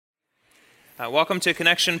Welcome to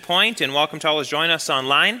Connection Point, and welcome to all those joining us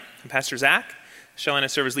online. I'm Pastor Zach, showing I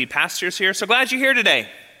serve as lead pastors here. So glad you're here today.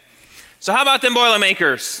 So how about them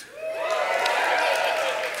Boilermakers?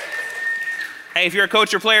 Hey, if you're a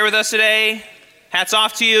coach or player with us today, hats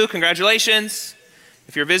off to you. Congratulations.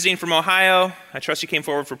 If you're visiting from Ohio, I trust you came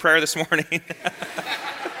forward for prayer this morning.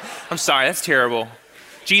 I'm sorry, that's terrible.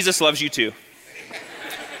 Jesus loves you too.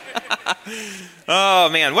 Oh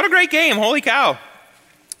man, what a great game. Holy cow.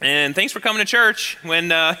 And thanks for coming to church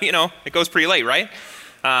when, it goes pretty late, right?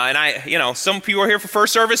 And some people are here for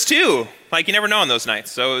first service too. Like, you never know on those nights.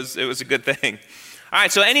 So it was a good thing. All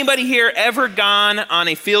right, so anybody here ever gone on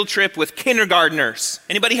a field trip with kindergartners?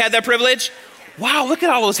 Anybody had that privilege? Wow, look at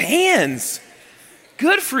all those hands.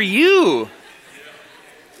 Good for you.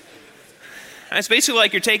 It's basically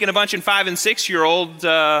like you're taking a bunch of 5- and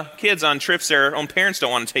 6-year-old kids on trips their own parents don't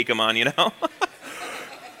want to take them on, you know?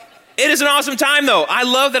 It is an awesome time, though. I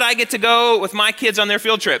love that I get to go with my kids on their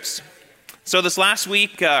field trips. So this last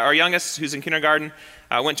week, our youngest, who's in kindergarten,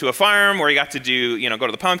 went to a farm where he got to go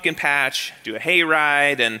to the pumpkin patch, do a hay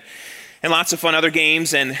ride, and lots of fun other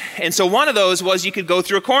games. And so one of those was you could go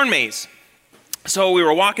through a corn maze. So we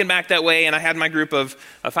were walking back that way, and I had my group of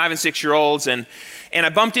 5- and 6-year-olds, and I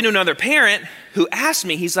bumped into another parent who asked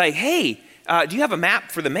me, he's like, hey, do you have a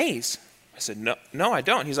map for the maze? I said, no, I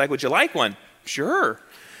don't. He's like, would you like one? Sure.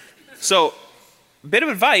 So, bit of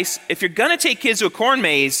advice, if you're going to take kids to a corn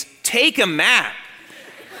maze, take a map.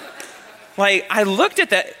 Like, I looked at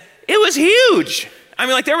that, it was huge. I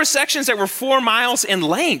mean, like, there were sections that were 4 miles in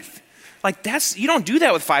length. Like, you don't do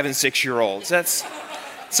that with 5- and 6-year-olds.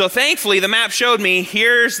 So thankfully, the map showed me,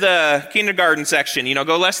 here's the kindergarten section,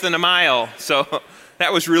 go less than a mile. So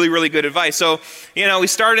that was really, really good advice. So, we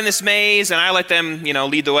started in this maze, and I let them,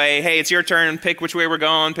 lead the way. Hey, it's your turn. Pick which way we're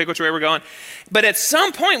going. But at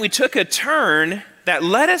some point, we took a turn that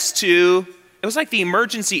led us to, it was like the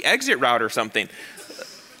emergency exit route or something.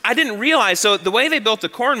 I didn't realize, so the way they built the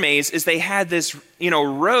corn maze is they had this,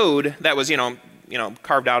 road that was,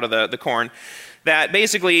 carved out of the corn. That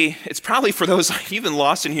basically, it's probably for those, like, you've been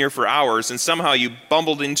lost in here for hours and somehow you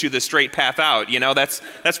bumbled into the straight path out,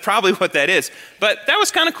 that's probably what that is. But that was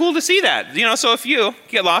kind of cool to see that, so if you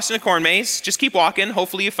get lost in a corn maze, just keep walking,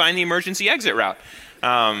 hopefully you find the emergency exit route.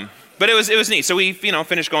 But it was neat, so we,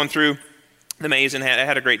 finished going through the maze and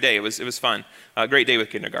had a great day. It was fun, a great day with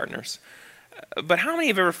kindergartners. But how many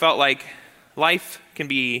have ever felt like life can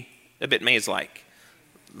be a bit maze-like?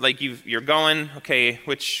 Like you're going, okay,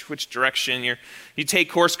 which direction? You take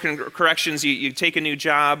course corrections, you take a new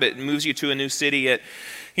job, it moves you to a new city,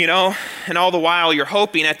 and all the while you're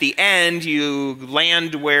hoping at the end you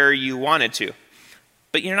land where you wanted to.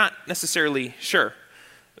 But you're not necessarily sure.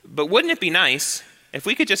 But wouldn't it be nice if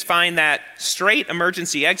we could just find that straight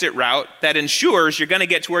emergency exit route that ensures you're going to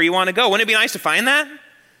get to where you want to go? Wouldn't it be nice to find that?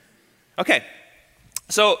 Okay.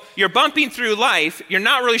 So you're bumping through life, you're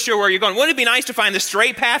not really sure where you're going. Wouldn't it be nice to find the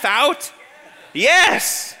straight path out?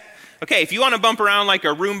 Yes! Okay, if you want to bump around like a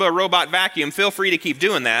Roomba robot vacuum, feel free to keep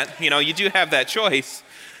doing that. You do have that choice.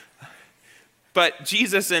 But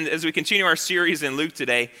Jesus, and as we continue our series in Luke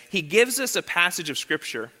today, he gives us a passage of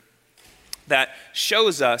Scripture that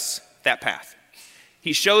shows us that path.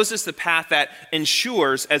 He shows us the path that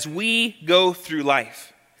ensures as we go through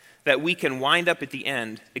life that we can wind up at the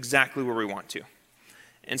end exactly where we want to.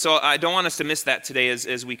 And so I don't want us to miss that today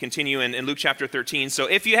as we continue in Luke chapter 13. So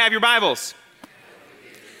if you have your Bibles,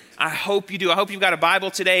 I hope you do. I hope you've got a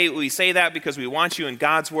Bible today. We say that because we want you in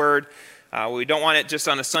God's Word. We don't want it just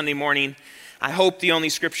on a Sunday morning. I hope the only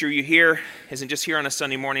Scripture you hear isn't just here on a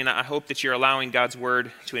Sunday morning. I hope that you're allowing God's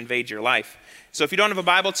Word to invade your life. So if you don't have a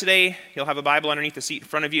Bible today, you'll have a Bible underneath the seat in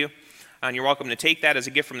front of you. And you're welcome to take that as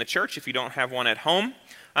a gift from the church if you don't have one at home.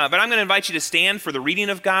 But I'm going to invite you to stand for the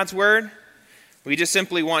reading of God's Word. We just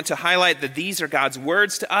simply want to highlight that these are God's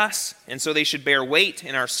words to us, and so they should bear weight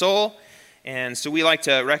in our soul. And so we like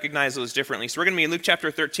to recognize those differently. So we're going to be in Luke chapter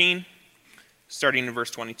 13, starting in verse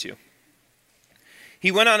 22.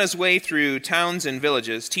 He went on his way through towns and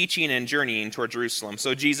villages, teaching and journeying toward Jerusalem.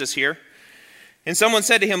 So Jesus here. And someone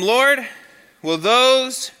said to him, Lord, will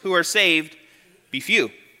those who are saved be few?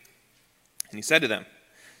 And he said to them,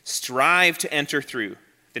 strive to enter through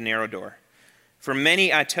the narrow door. For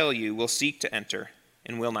many, I tell you, will seek to enter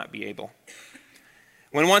and will not be able.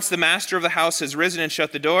 When once the master of the house has risen and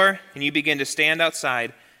shut the door, and you begin to stand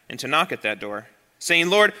outside and to knock at that door, saying,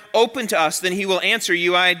 Lord, open to us, then he will answer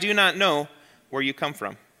you, I do not know where you come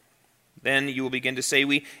from. Then you will begin to say,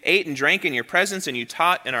 we ate and drank in your presence, and you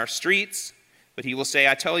taught in our streets. But he will say,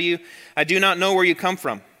 I tell you, I do not know where you come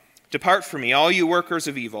from. Depart from me, all you workers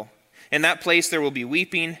of evil. In that place there will be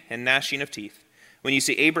weeping and gnashing of teeth. when you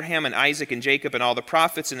see Abraham and Isaac and Jacob and all the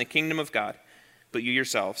prophets in the kingdom of God, but you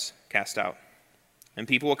yourselves cast out. And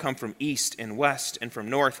people will come from east and west and from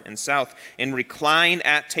north and south and recline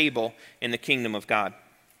at table in the kingdom of God.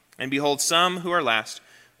 And behold, some who are last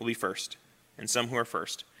will be first, and some who are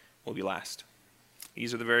first will be last."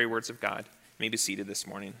 These are the very words of God. You may be seated this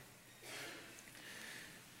morning.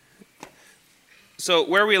 So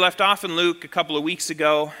where we left off in Luke a couple of weeks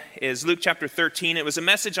ago is Luke chapter 13. It was a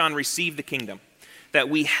message on receive the kingdom, that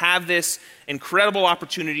we have this incredible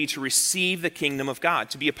opportunity to receive the kingdom of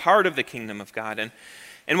God, to be a part of the kingdom of God.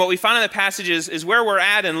 And what we find in the passage is where we're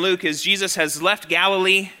at in Luke is Jesus has left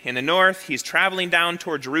Galilee in the north. He's traveling down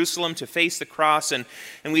toward Jerusalem to face the cross. And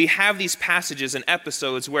we have these passages and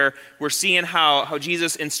episodes where we're seeing how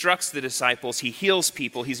Jesus instructs the disciples. He heals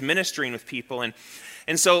people. He's ministering with people.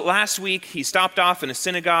 And so last week, he stopped off in a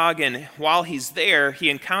synagogue. And while he's there, he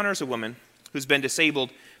encounters a woman who's been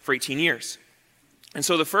disabled for 18 years. And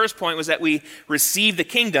so the first point was that we receive the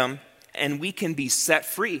kingdom and we can be set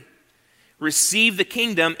free. Receive the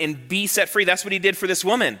kingdom and be set free. That's what he did for this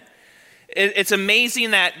woman. It's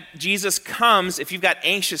amazing that Jesus comes, if you've got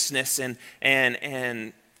anxiousness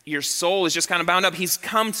and your soul is just kind of bound up, he's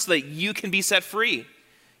come so that you can be set free.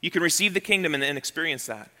 You can receive the kingdom and experience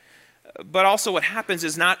that. But also what happens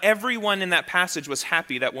is not everyone in that passage was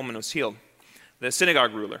happy that woman was healed. The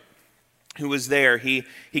synagogue ruler who was there, he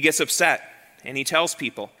gets upset. And he tells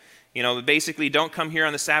people, basically don't come here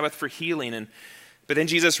on the Sabbath for healing. But then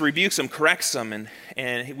Jesus rebukes them, corrects them,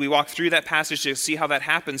 and we walk through that passage to see how that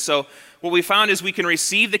happens. So what we found is we can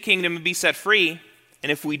receive the kingdom and be set free,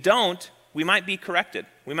 and if we don't, we might be corrected.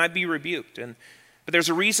 We might be rebuked. But there's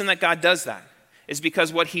a reason that God does that. It's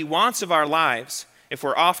because what he wants of our lives, if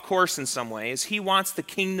we're off course in some way, is he wants the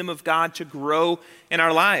kingdom of God to grow in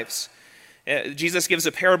our lives. Jesus gives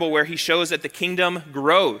a parable where he shows that the kingdom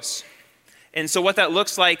grows. And so what that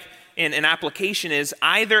looks like in an application is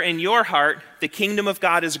either in your heart, the kingdom of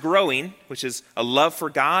God is growing, which is a love for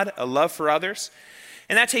God, a love for others.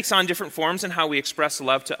 And that takes on different forms in how we express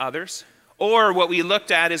love to others. Or what we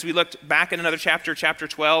looked at is we looked back in another chapter, chapter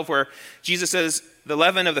 12, where Jesus says, the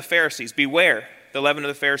leaven of the Pharisees, beware the leaven of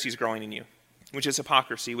the Pharisees growing in you, which is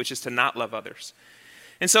hypocrisy, which is to not love others.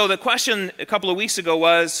 And so the question a couple of weeks ago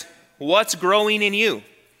was, what's growing in you?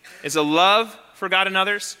 Is a love for God and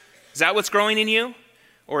others? Is that what's growing in you?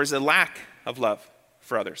 Or is a lack of love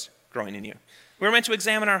for others growing in you? We're meant to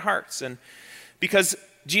examine our hearts. And because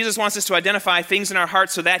Jesus wants us to identify things in our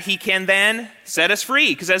hearts so that he can then set us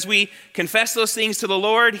free. Because as we confess those things to the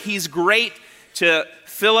Lord, he's great to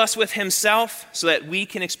fill us with himself so that we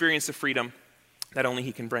can experience the freedom that only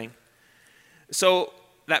he can bring. So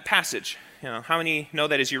that passage, how many know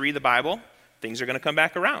that as you read the Bible, things are going to come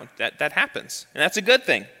back around? That happens. And that's a good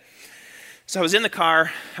thing. So I was in the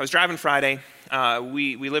car. I was driving Friday.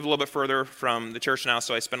 We live a little bit further from the church now,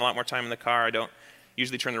 so I spend a lot more time in the car. I don't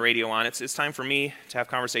usually turn the radio on. It's time for me to have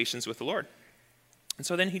conversations with the Lord. And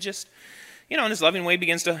so then he just, in his loving way,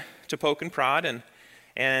 begins to poke and prod.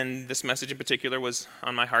 And this message in particular was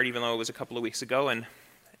on my heart, even though it was a couple of weeks ago. And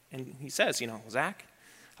he says, Zach,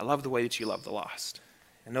 I love the way that you love the lost.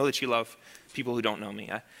 I know that you love people who don't know me.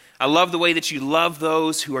 I love the way that you love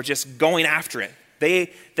those who are just going after it.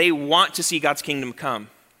 They want to see God's kingdom come.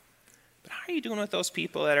 But how are you doing with those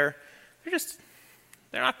people that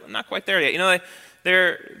they're not quite there yet?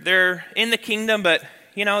 They're in the kingdom, but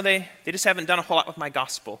they just haven't done a whole lot with my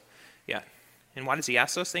gospel yet. And why does he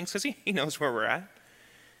ask those things? Because he knows where we're at.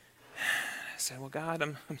 I said, well, God,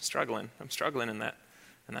 I'm struggling. I'm struggling in that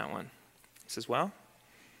one. He says, well,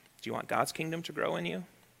 do you want God's kingdom to grow in you?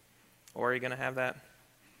 Or are you going to have that,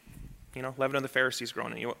 leaven of the Pharisees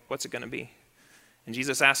growing in you? What's it going to be? And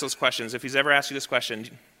Jesus asks those questions. If he's ever asked you this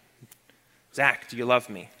question, Zach, do you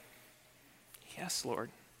love me? Yes,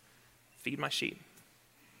 Lord. Feed my sheep.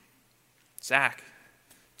 Zach,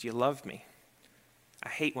 do you love me? I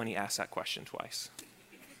hate when he asks that question twice.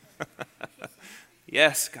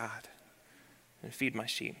 Yes, God. And feed my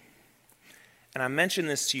sheep. And I mentioned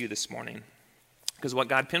this to you this morning because what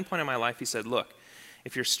God pinpointed in my life, he said, look,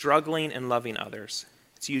 if you're struggling in loving others,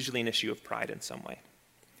 it's usually an issue of pride in some way.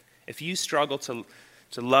 If you struggle to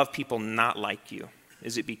love people not like you,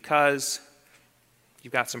 is it because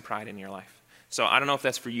you've got some pride in your life? So I don't know if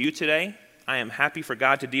that's for you today. I am happy for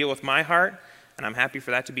God to deal with my heart, and I'm happy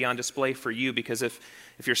for that to be on display for you, because if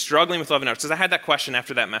you're struggling with loving others, because I had that question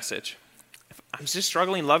after that message. I'm just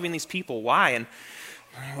struggling loving these people. Why? And,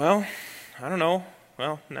 well, I don't know.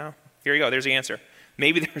 Well, no. Here you go. There's the answer.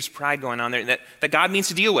 Maybe there's pride going on there that God means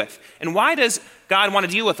to deal with. And why does God want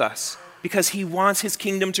to deal with us? Because he wants his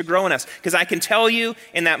kingdom to grow in us. Because I can tell you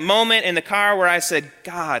in that moment in the car where I said,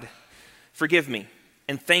 God, forgive me.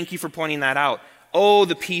 And thank you for pointing that out. Oh,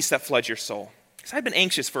 the peace that floods your soul. Because I've been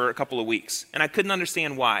anxious for a couple of weeks, and I couldn't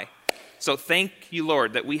understand why. So thank you,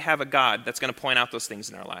 Lord, that we have a God that's going to point out those things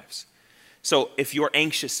in our lives. So if you're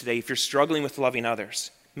anxious today, if you're struggling with loving others,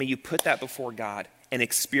 may you put that before God and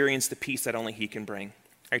experience the peace that only he can bring.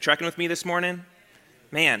 Are you tracking with me this morning?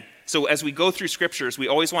 Man, so as we go through scriptures, we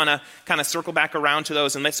always want to kind of circle back around to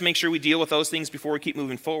those, and let's make sure we deal with those things before we keep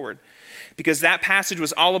moving forward. Because that passage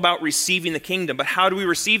was all about receiving the kingdom. But how do we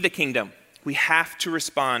receive the kingdom? We have to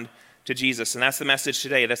respond to Jesus, and that's the message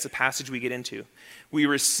today. That's the passage we get into. We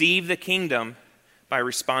receive the kingdom by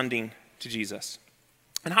responding to Jesus.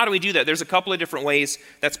 And how do we do that? There's a couple of different ways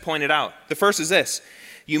that's pointed out. The first is this.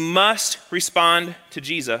 You must respond to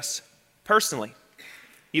Jesus personally.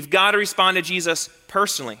 You've got to respond to Jesus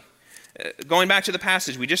personally. Going back to the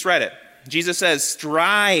passage, we just read it. Jesus says,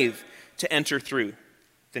 strive to enter through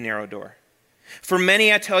the narrow door. For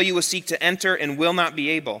many, I tell you, will seek to enter and will not be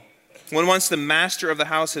able. When once the master of the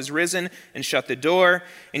house has risen and shut the door,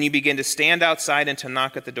 and you begin to stand outside and to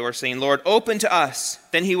knock at the door, saying, Lord, open to us,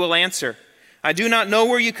 then he will answer, I do not know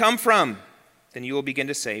where you come from. Then you will begin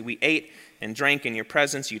to say, we ate and drank in your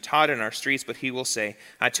presence, you taught in our streets, but he will say,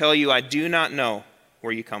 I tell you, I do not know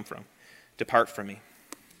where you come from. Depart from me.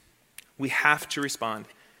 We have to respond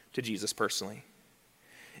to Jesus personally.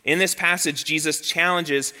 In this passage, Jesus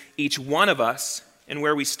challenges each one of us in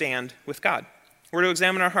where we stand with God. We're to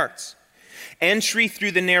examine our hearts. Entry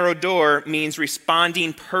through the narrow door means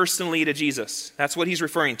responding personally to Jesus. That's what he's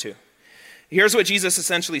referring to. Here's what Jesus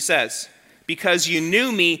essentially says. Because you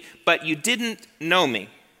knew me, but you didn't know me.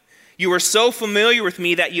 You were so familiar with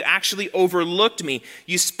me that you actually overlooked me.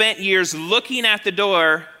 You spent years looking at the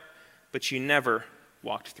door, but you never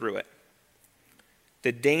walked through it.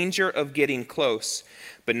 The danger of getting close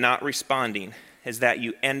but not responding is that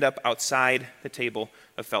you end up outside the table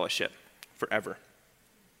of fellowship forever.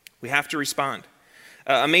 We have to respond.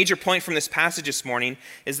 A major point from this passage this morning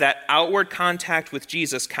is that outward contact with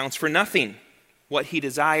Jesus counts for nothing. What he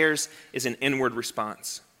desires is an inward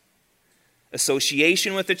response.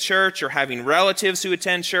 Association with the church or having relatives who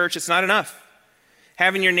attend church, it's not enough.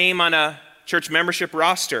 Having your name on a church membership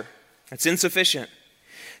roster, it's insufficient.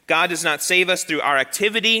 God does not save us through our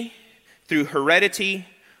activity, through heredity,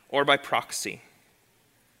 or by proxy.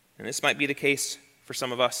 And this might be the case for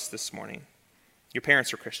some of us this morning. Your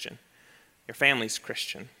parents are Christian. Your family's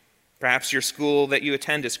Christian. Perhaps your school that you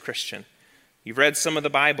attend is Christian. You've read some of the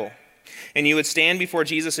Bible. And you would stand before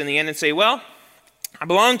Jesus in the end and say, well, I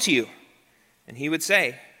belong to you. And he would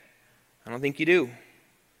say, I don't think you do.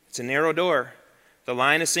 It's a narrow door. The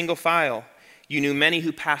line is single file. You knew many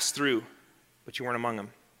who passed through, but you weren't among them.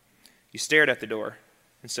 You stared at the door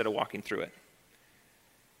instead of walking through it.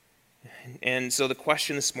 And so the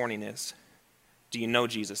question this morning is, do you know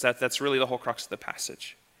Jesus? That's really the whole crux of the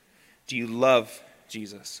passage. Do you love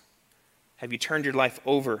Jesus? Have you turned your life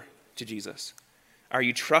over to Jesus? Are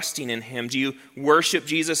you trusting in him? Do you worship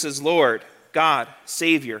Jesus as Lord, God,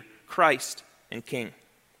 Savior, Christ, and King?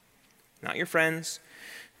 Not your friends,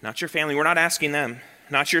 not your family. We're not asking them.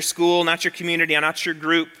 Not your school, not your community, not your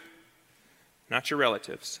group, not your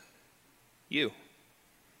relatives. You.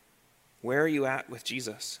 Where are you at with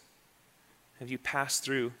Jesus? Have you passed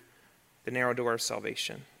through the narrow door of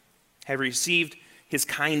salvation? Have you received his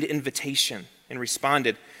kind invitation and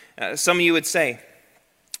responded? Some of you would say,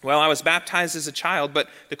 well, I was baptized as a child, but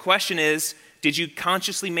the question is, did you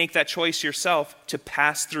consciously make that choice yourself to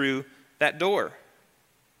pass through that door?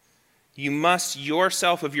 You must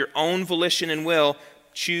yourself, of your own volition and will,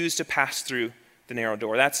 choose to pass through the narrow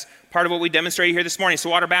door. That's part of what we demonstrated here this morning. So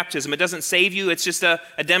water baptism, it doesn't save you. It's just a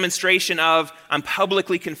demonstration of I'm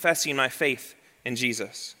publicly confessing my faith in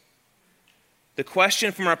Jesus. The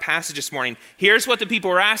question from our passage this morning, here's what the people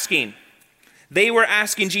were asking. They were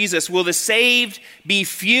asking Jesus, will the saved be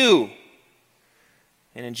few?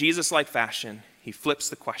 And in Jesus-like fashion, he flips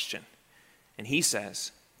the question. And he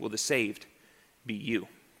says, will the saved be you?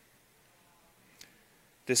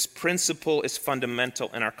 This principle is fundamental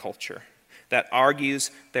in our culture that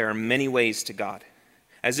argues there are many ways to God,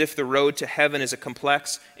 as if the road to heaven is a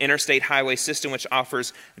complex interstate highway system which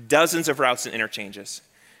offers dozens of routes and interchanges.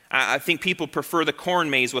 I think people prefer the corn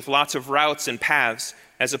maze with lots of routes and paths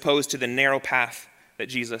as opposed to the narrow path that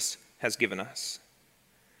Jesus has given us.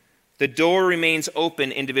 The door remains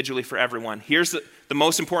open individually for everyone. Here's the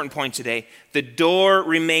most important point today. The door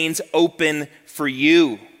remains open for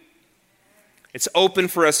you. It's open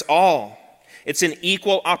for us all. It's an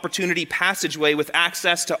equal opportunity passageway with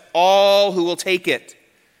access to all who will take it.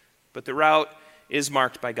 But the route is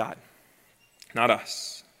marked by God, not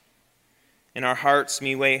us. In our hearts,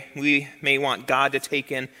 we may want God to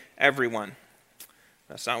take in everyone.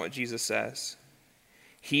 That's not what Jesus says.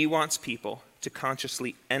 He wants people to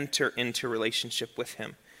consciously enter into relationship with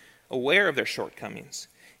him, aware of their shortcomings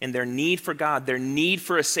and their need for God, their need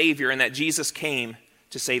for a Savior, and that Jesus came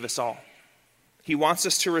to save us all. He wants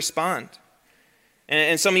us to respond.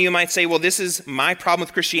 And some of you might say, well, this is my problem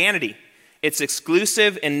with Christianity. It's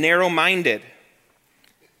exclusive and narrow-minded.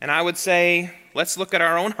 And I would say, let's look at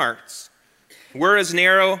our own hearts. We're as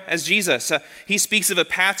narrow as Jesus. He speaks of a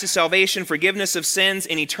path to salvation, forgiveness of sins,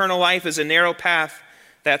 and eternal life as a narrow path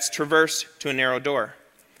that's traversed to a narrow door.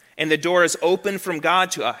 And the door is open from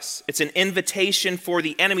God to us. It's an invitation for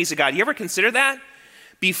the enemies of God. You ever consider that?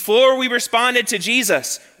 Before we responded to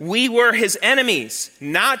Jesus, we were his enemies.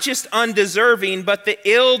 Not just undeserving, but the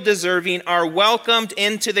ill-deserving are welcomed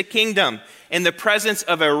into the kingdom in the presence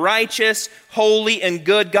of a righteous, holy, and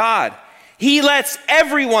good God. He lets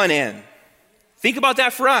everyone in. Think about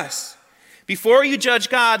that for us. Before you judge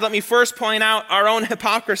God, let me first point out our own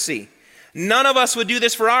hypocrisy. None of us would do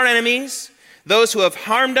this for our enemies, those who have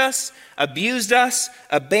harmed us, abused us,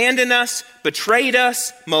 abandoned us, betrayed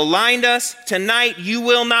us, maligned us. Tonight, you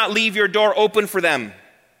will not leave your door open for them.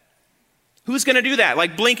 Who's going to do that?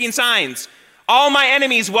 Like blinking signs. All my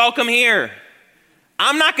enemies, welcome here.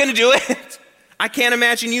 I'm not going to do it. I can't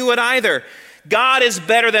imagine you would either. God is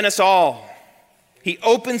better than us all. He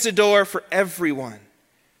opens a door for everyone.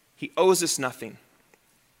 He owes us nothing.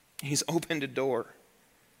 He's opened a door.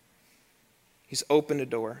 He's opened a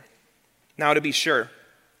door. Now, to be sure,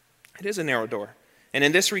 it is a narrow door. And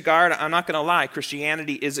in this regard, I'm not going to lie,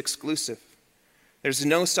 Christianity is exclusive. There's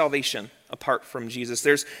no salvation apart from Jesus.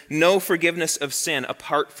 There's no forgiveness of sin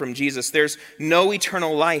apart from Jesus. There's no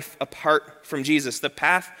eternal life apart from Jesus. The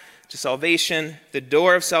path to salvation, the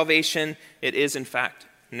door of salvation, it is in fact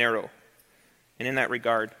narrow. And in that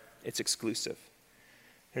regard, it's exclusive.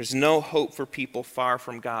 There's no hope for people far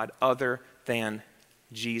from God other than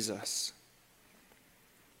Jesus.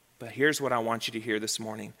 But here's what I want you to hear this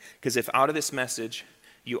morning. Because if out of this message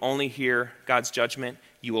you only hear God's judgment,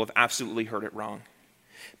 you will have absolutely heard it wrong.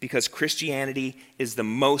 Because Christianity is the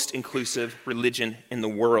most inclusive religion in the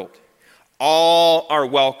world. All are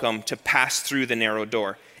welcome to pass through the narrow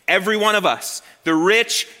door. Every one of us, the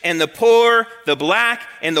rich and the poor, the black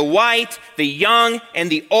and the white, the young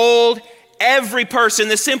and the old, every person,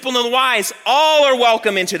 the simple and the wise, all are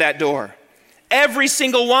welcome into that door. Every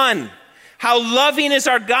single one. How loving is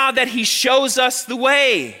our God that he shows us the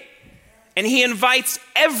way. And he invites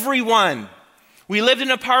everyone. We lived in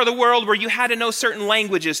a part of the world where you had to know certain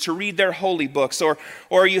languages to read their holy books,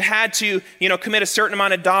 or you had to, commit a certain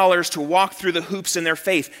amount of dollars to walk through the hoops in their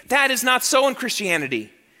faith. That is not so in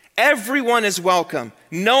Christianity. Everyone is welcome.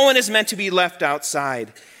 No one is meant to be left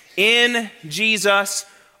outside. In Jesus,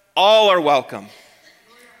 all are welcome. I'm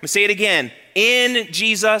going to say it again. In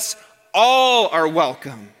Jesus, all are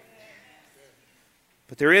welcome.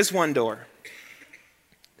 But there is one door.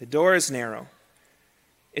 The door is narrow.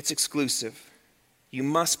 It's exclusive. You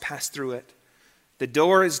must pass through it. The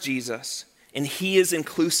door is Jesus, and he is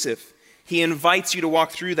inclusive. He invites you to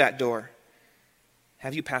walk through that door.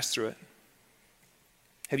 Have you passed through it?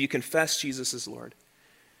 Have you confessed Jesus as Lord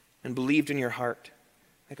and believed in your heart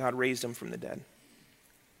that God raised him from the dead?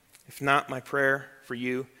 If not, my prayer for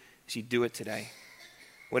you is you do it today.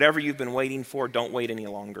 Whatever you've been waiting for, don't wait any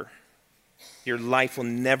longer. Your life will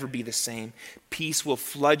never be the same. Peace will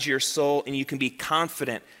flood your soul, and you can be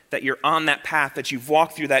confident that you're on that path, that you've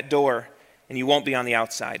walked through that door, and you won't be on the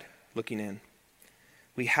outside looking in.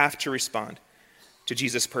 We have to respond to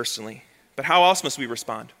Jesus personally. But how else must we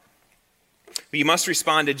respond? We must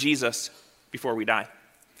respond to Jesus before we die.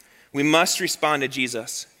 We must respond to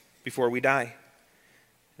Jesus before we die.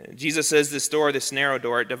 Jesus says this door, this narrow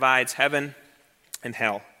door, it divides heaven and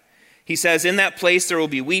hell. He says, in that place there will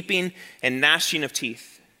be weeping and gnashing of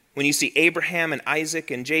teeth when you see Abraham and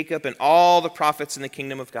Isaac and Jacob and all the prophets in the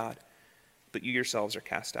kingdom of God, but you yourselves are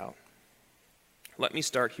cast out. Let me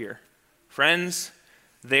start here. Friends,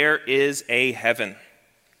 there is a heaven.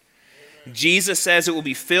 Jesus says it will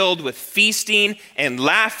be filled with feasting and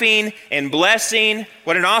laughing and blessing.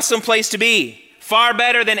 What an awesome place to be. Far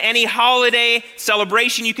better than any holiday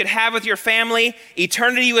celebration you could have with your family.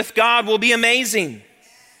 Eternity with God will be amazing.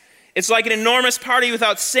 It's like an enormous party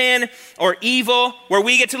without sin or evil where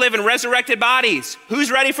we get to live in resurrected bodies.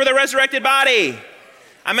 Who's ready for the resurrected body?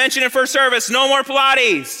 I mentioned in first service, no more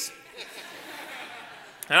Pilates.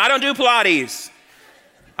 And I don't do Pilates.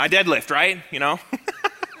 I deadlift, right?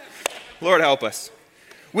 Lord help us.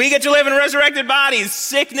 We get to live in resurrected bodies.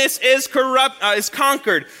 Sickness is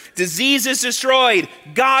conquered. Disease is destroyed.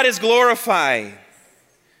 God is glorified.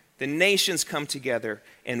 the nations come together,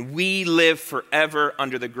 and we live forever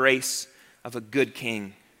under the grace of a good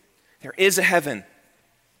king. There is a heaven,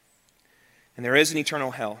 and there is an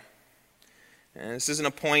eternal hell. And this isn't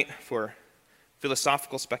a point for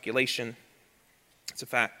philosophical speculation. It's a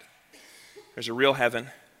fact. There's a real heaven,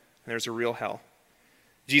 and there's a real hell.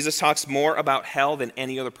 Jesus talks more about hell than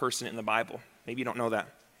any other person in the Bible. Maybe you don't know that.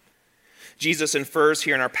 Jesus infers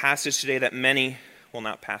here in our passage today that many will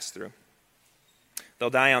not pass through. They'll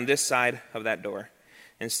die on this side of that door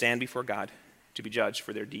and stand before God to be judged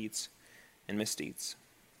for their deeds and misdeeds.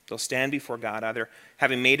 They'll stand before God either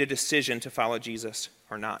having made a decision to follow Jesus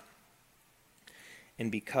or not.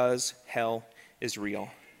 And because hell is real,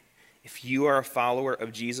 if you are a follower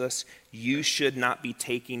of Jesus, you should not be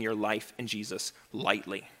taking your life in Jesus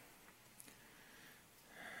lightly.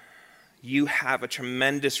 You have a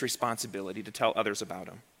tremendous responsibility to tell others about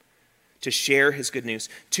him, to share his good news.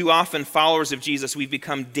 Too often, followers of Jesus, we've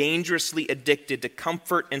become dangerously addicted to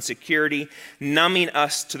comfort and security, numbing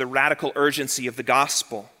us to the radical urgency of the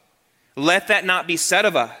gospel. Let that not be said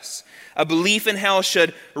of us. A belief in hell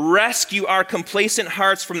should rescue our complacent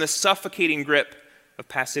hearts from the suffocating grip of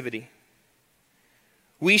passivity.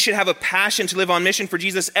 We should have a passion to live on mission for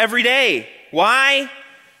Jesus every day. Why?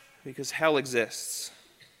 Because hell exists.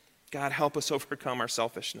 God, help us overcome our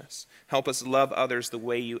selfishness. Help us love others the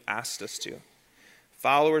way you asked us to.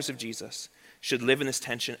 Followers of Jesus should live in this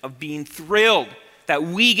tension of being thrilled that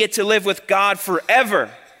we get to live with God forever.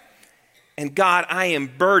 And God, I am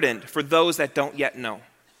burdened for those that don't yet know.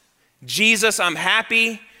 Jesus, I'm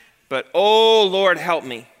happy, but oh Lord, help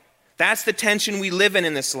me. That's the tension we live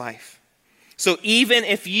in this life. So even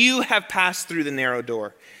if you have passed through the narrow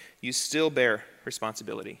door, you still bear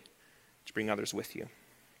responsibility to bring others with you.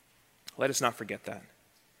 Let us not forget that.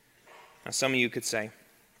 Now, some of you could say,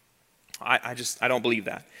 I don't believe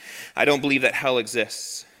that. I don't believe that hell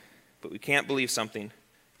exists. But we can't believe something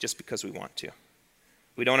just because we want to.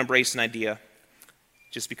 We don't embrace an idea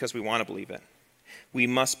just because we want to believe it. We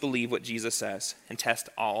must believe what Jesus says and test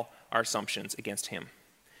all our assumptions against him.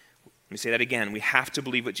 Let me say that again. We have to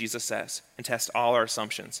believe what Jesus says and test all our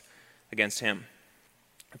assumptions against him.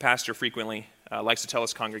 A pastor frequently likes to tell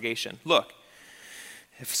his congregation, look,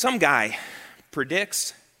 if some guy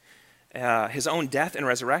predicts his own death and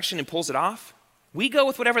resurrection and pulls it off, we go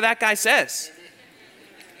with whatever that guy says.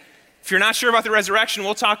 If you're not sure about the resurrection,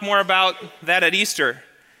 we'll talk more about that at Easter.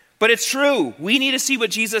 But it's true. We need to see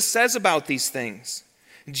what Jesus says about these things.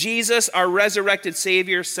 Jesus, our resurrected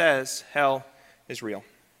Savior, says hell is real.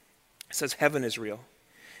 He says heaven is real.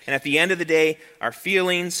 And at the end of the day, our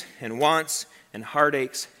feelings and wants and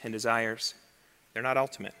heartaches and desires, they're not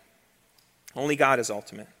ultimate. Only God is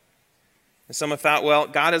ultimate. And some have thought, well,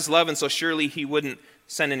 God is love, and so surely he wouldn't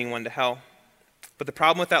send anyone to hell. But the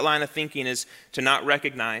problem with that line of thinking is to not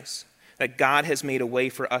recognize that God has made a way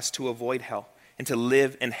for us to avoid hell and to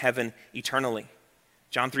live in heaven eternally.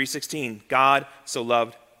 John 3:16, God so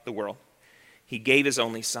loved the world. He gave his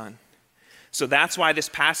only son. So that's why this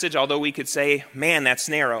passage, although we could say, man, that's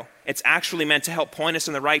narrow, it's actually meant to help point us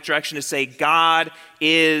in the right direction to say, God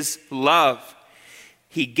is love.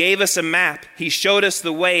 He gave us a map. He showed us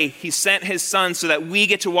the way. He sent his son so that we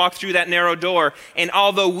get to walk through that narrow door. And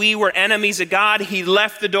although we were enemies of God, he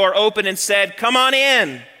left the door open and said, come on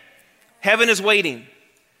in. Heaven is waiting.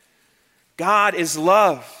 God is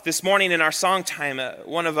love. This morning in our song time,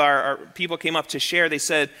 one of our people came up to share. They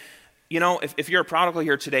said, you know, if you're a prodigal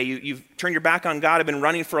here today, you've turned your back on God, have been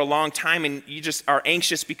running for a long time, and you just are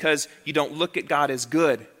anxious because you don't look at God as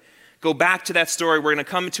good. Go back to that story. We're going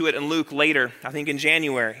to come to it in Luke later, I think in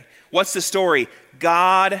January. What's the story?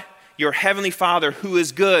 God, your heavenly Father, who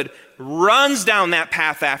is good, runs down that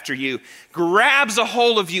path after you, grabs a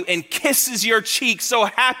hold of you, and kisses your cheek, so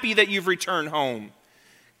happy that you've returned home.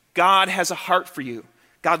 God has a heart for you.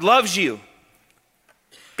 God loves you.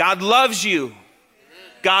 God loves you.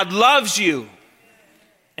 God loves you.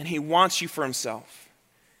 And he wants you for himself.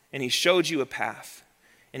 And he showed you a path.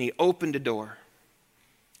 And he opened a door.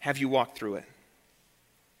 Have you walked through it?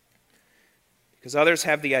 Because others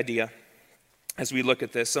have the idea, as we look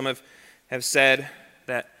at this, some have said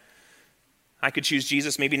that I could choose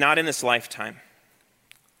Jesus, maybe not in this lifetime.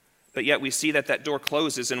 But yet we see that door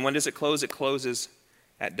closes. And when does it close? It closes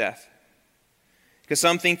at death. Because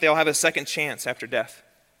some think they'll have a second chance after death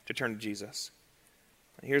to turn to Jesus.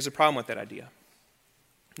 And here's the problem with that idea.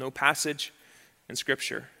 No passage in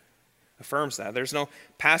Scripture affirms that. There's no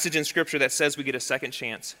passage in Scripture that says we get a second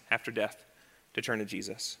chance after death to turn to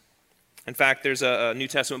Jesus. In fact, there's a New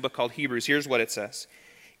Testament book called Hebrews. Here's what it says.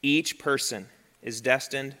 Each person is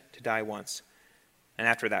destined to die once, and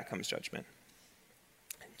after that comes judgment.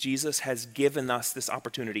 Jesus has given us this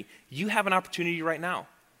opportunity. You have an opportunity right now.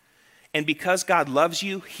 And because God loves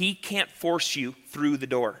you, he can't force you through the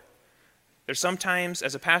door. There's sometimes,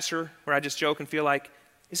 as a pastor, where I just joke and feel like,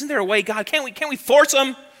 isn't there a way, God? Can't we force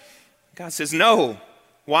him? God says, no.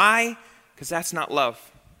 Why? Because that's not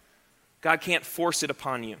love. God can't force it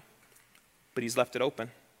upon you, but he's left it open.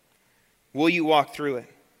 Will you walk through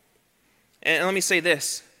it? And let me say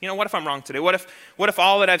this. What if I'm wrong today? What if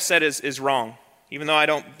all that I've said is wrong, even though I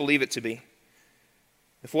don't believe it to be?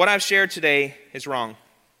 If what I've shared today is wrong,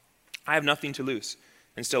 I have nothing to lose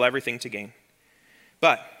and still everything to gain.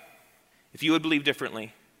 But if you would believe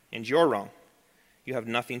differently and you're wrong, you have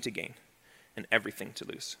nothing to gain and everything to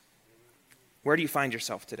lose. Where do you find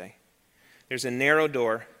yourself today? There's a narrow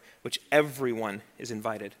door which everyone is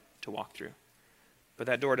invited to walk through. But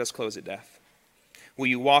that door does close at death. Will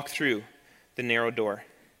you walk through the narrow door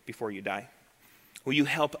before you die? Will you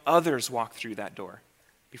help others walk through that door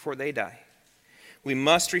before they die? We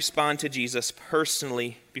must respond to Jesus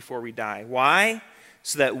personally before we die. Why?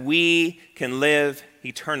 So that we can live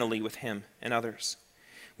eternally with him and others.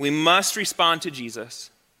 We must respond to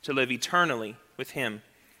Jesus to live eternally with him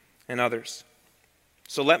and others.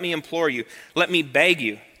 So let me implore you, let me beg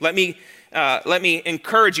you, let me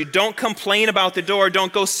encourage you. Don't complain about the door.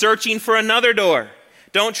 Don't go searching for another door.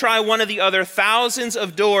 Don't try one of the other thousands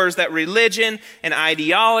of doors that religion and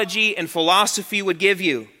ideology and philosophy would give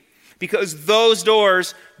you, because those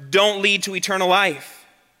doors don't lead to eternal life.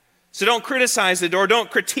 So don't criticize the door.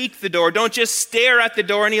 Don't critique the door. Don't just stare at the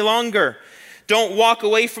door any longer. Don't walk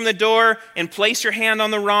away from the door and place your hand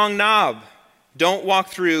on the wrong knob. Don't walk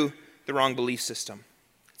through the wrong belief system.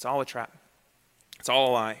 It's all a trap. It's all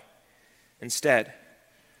a lie. Instead,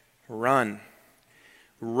 run.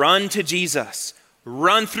 Run to Jesus.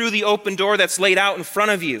 Run through the open door that's laid out in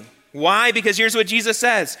front of you. Why? Because here's what Jesus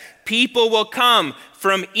says. People will come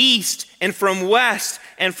from east and from west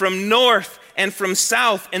and from north and from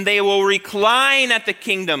south, and they will recline at the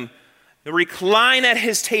kingdom, recline at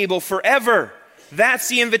his table forever. That's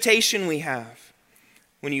the invitation we have.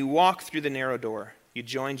 When you walk through the narrow door, you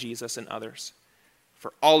join Jesus and others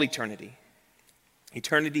for all eternity.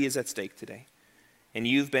 Eternity is at stake today, and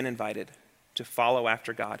you've been invited to follow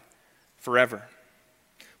after God forever.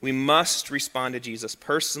 We must respond to Jesus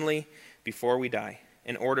personally before we die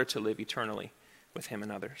in order to live eternally with him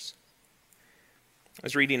and others. I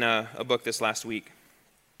was reading a book this last week,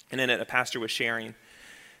 and in it a pastor was sharing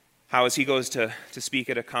how as he goes to speak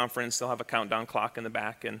at a conference, they'll have a countdown clock in the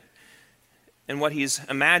back, and what he's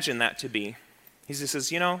imagined that to be. He just says,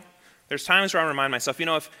 there's times where I remind myself,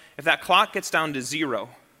 if that clock gets down to 0,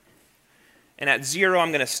 and at 0 I'm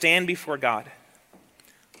going to stand before God,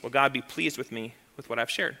 will God be pleased with me with what I've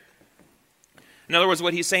shared? In other words,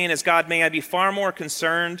 what he's saying is, God, may I be far more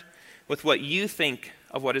concerned with what you think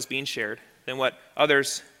of what is being shared than what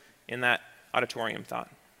others in that auditorium thought.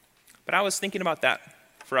 But I was thinking about that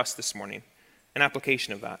for us this morning, an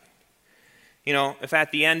application of that. If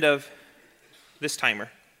at the end of this timer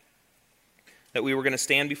that we were going to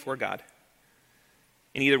stand before God,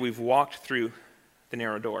 and either we've walked through the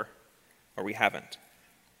narrow door or we haven't,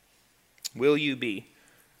 will you be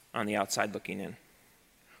on the outside looking in?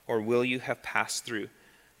 Or will you have passed through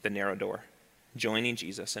the narrow door, joining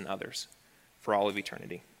Jesus and others for all of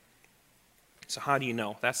eternity? So how do you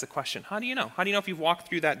know? That's the question. How do you know? How do you know if you've walked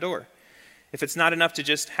through that door? If it's not enough to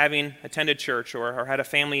just having attended church or had a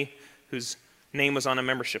family whose name was on a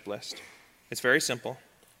membership list. It's very simple.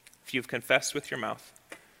 If you've confessed with your mouth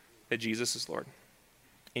that Jesus is Lord,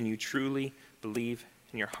 and you truly believe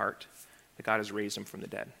in your heart that God has raised him from the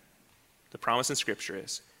dead, the promise in Scripture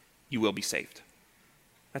is you will be saved.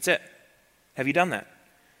 That's it. Have you done that?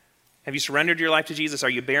 Have you surrendered your life to Jesus? Are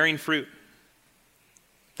you bearing fruit?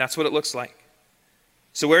 That's what it looks like.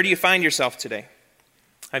 So where do you find yourself today?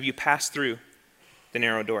 Have you passed through the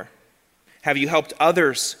narrow door? Have you helped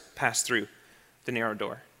others pass through the narrow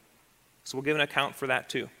door? So we'll give an account for that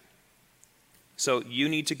too. So you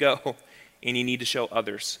need to go and you need to show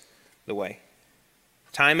others the way.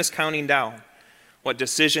 Time is counting down. What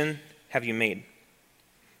decision have you made?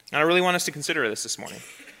 And I really want us to consider this morning.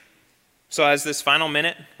 So as this final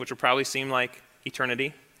minute, which will probably seem like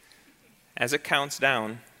eternity, as it counts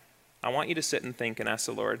down, I want you to sit and think and ask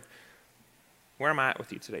the Lord, where am I at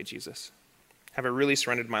with you today, Jesus? Have I really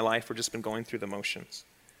surrendered my life or just been going through the motions?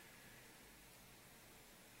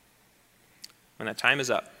 When that time is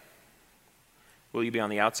up, will you be on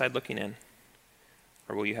the outside looking in,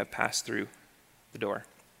 or will you have passed through the door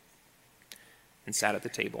and sat at the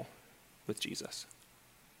table with Jesus?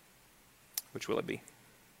 Which will it be?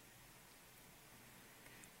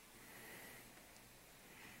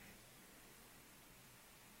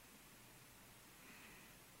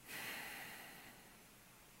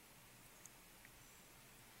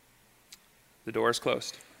 The door is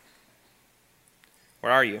closed.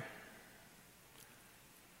 Where are you?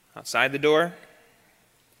 Outside the door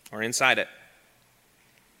or inside it?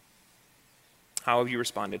 How have you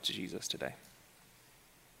responded to Jesus today?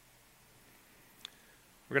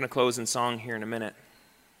 We're going to close in song here in a minute.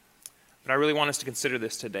 But I really want us to consider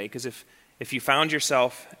this today, because if you found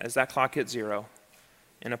yourself, as that clock hit 0,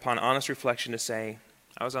 and upon honest reflection to say,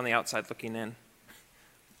 I was on the outside looking in,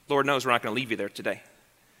 Lord knows we're not going to leave you there today.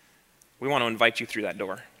 We want to invite you through that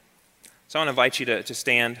door. So I want to invite you to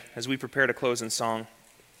stand as we prepare to close in song.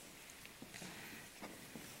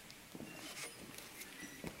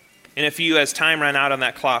 And if you, as time ran out on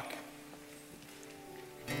that clock,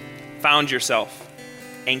 found yourself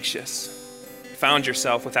anxious, found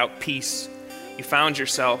yourself without peace, you found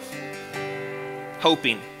yourself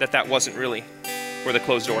hoping that that wasn't really where the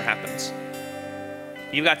closed door happens,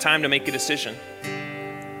 you've got time to make a decision.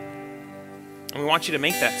 And we want you to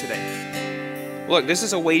make that today. Look, this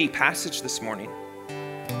is a weighty passage this morning,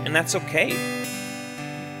 and that's okay.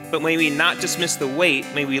 But may we not dismiss the weight,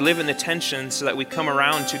 may we live in the tension so that we come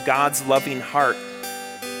around to God's loving heart.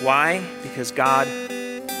 Why? Because God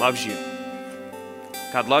loves you.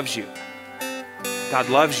 God loves you. God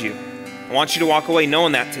loves you. I want you to walk away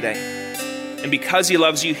knowing that today. And because he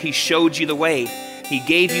loves you, he showed you the way. He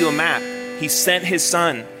gave you a map. He sent his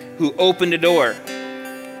son who opened a door.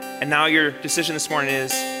 And now your decision this morning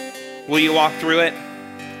is, will you walk through it?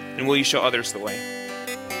 And will you show others the way?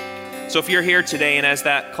 So if you're here today and as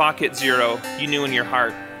that clock hit 0, you knew in your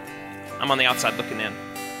heart, I'm on the outside looking in.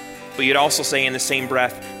 But you'd also say in the same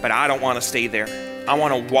breath, but I don't want to stay there. I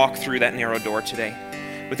want to walk through that narrow door today.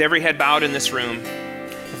 With every head bowed in this room,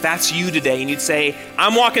 if that's you today and you'd say,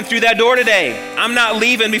 I'm walking through that door today. I'm not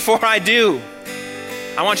leaving before I do.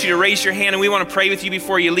 I want you to raise your hand and we want to pray with you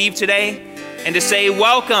before you leave today and to say,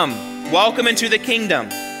 welcome, welcome into the kingdom.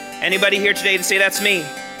 Anybody here today to say, that's me.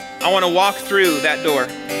 I want to walk through that door.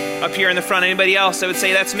 Up here in the front, anybody else that would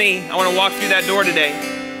say, that's me. I want to walk through that door today.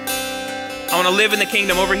 I want to live in the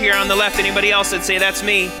kingdom. Over here on the left, anybody else that say, that's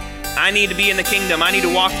me. I need to be in the kingdom. I need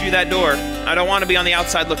to walk through that door. I don't want to be on the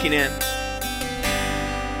outside looking in.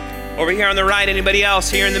 Over here on the right, anybody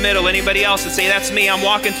else? Here in the middle, anybody else that say, that's me. I'm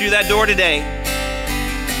walking through that door today.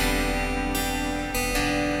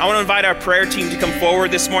 I want to invite our prayer team to come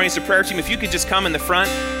forward this morning. So prayer team, if you could just come in the front.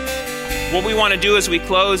 What we want to do as we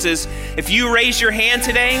close is, if you raise your hand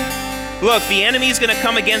today, look, the enemy is going to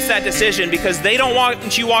come against that decision because they don't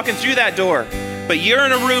want you walking through that door. But you're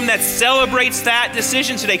in a room that celebrates that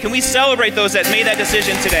decision today. Can we celebrate those that made that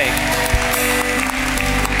decision today?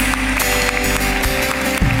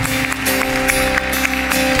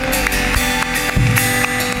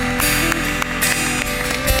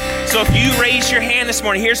 So if you raise your hand this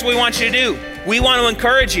morning, here's what we want you to do. We want to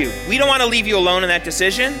encourage you. We don't want to leave you alone in that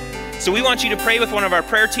decision. So we want you to pray with one of our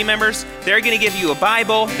prayer team members. They're going to give you a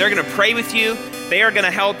Bible. They're going to pray with you. They are going to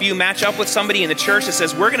help you match up with somebody in the church that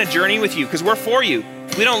says, we're going to journey with you because we're for you.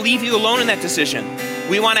 We don't leave you alone in that decision.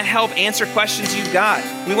 We want to help answer questions you've got.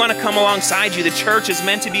 We want to come alongside you. The church is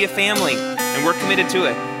meant to be a family, and we're committed to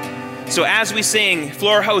it. So as we sing,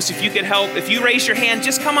 floor host, if you could help, if you raise your hand,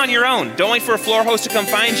 just come on your own. Don't wait for a floor host to come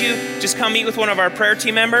find you. Just come meet with one of our prayer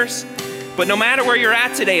team members. But no matter where you're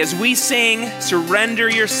at today, as we sing, surrender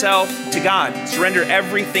yourself to God. Surrender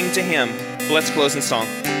everything to him. Let's close in song.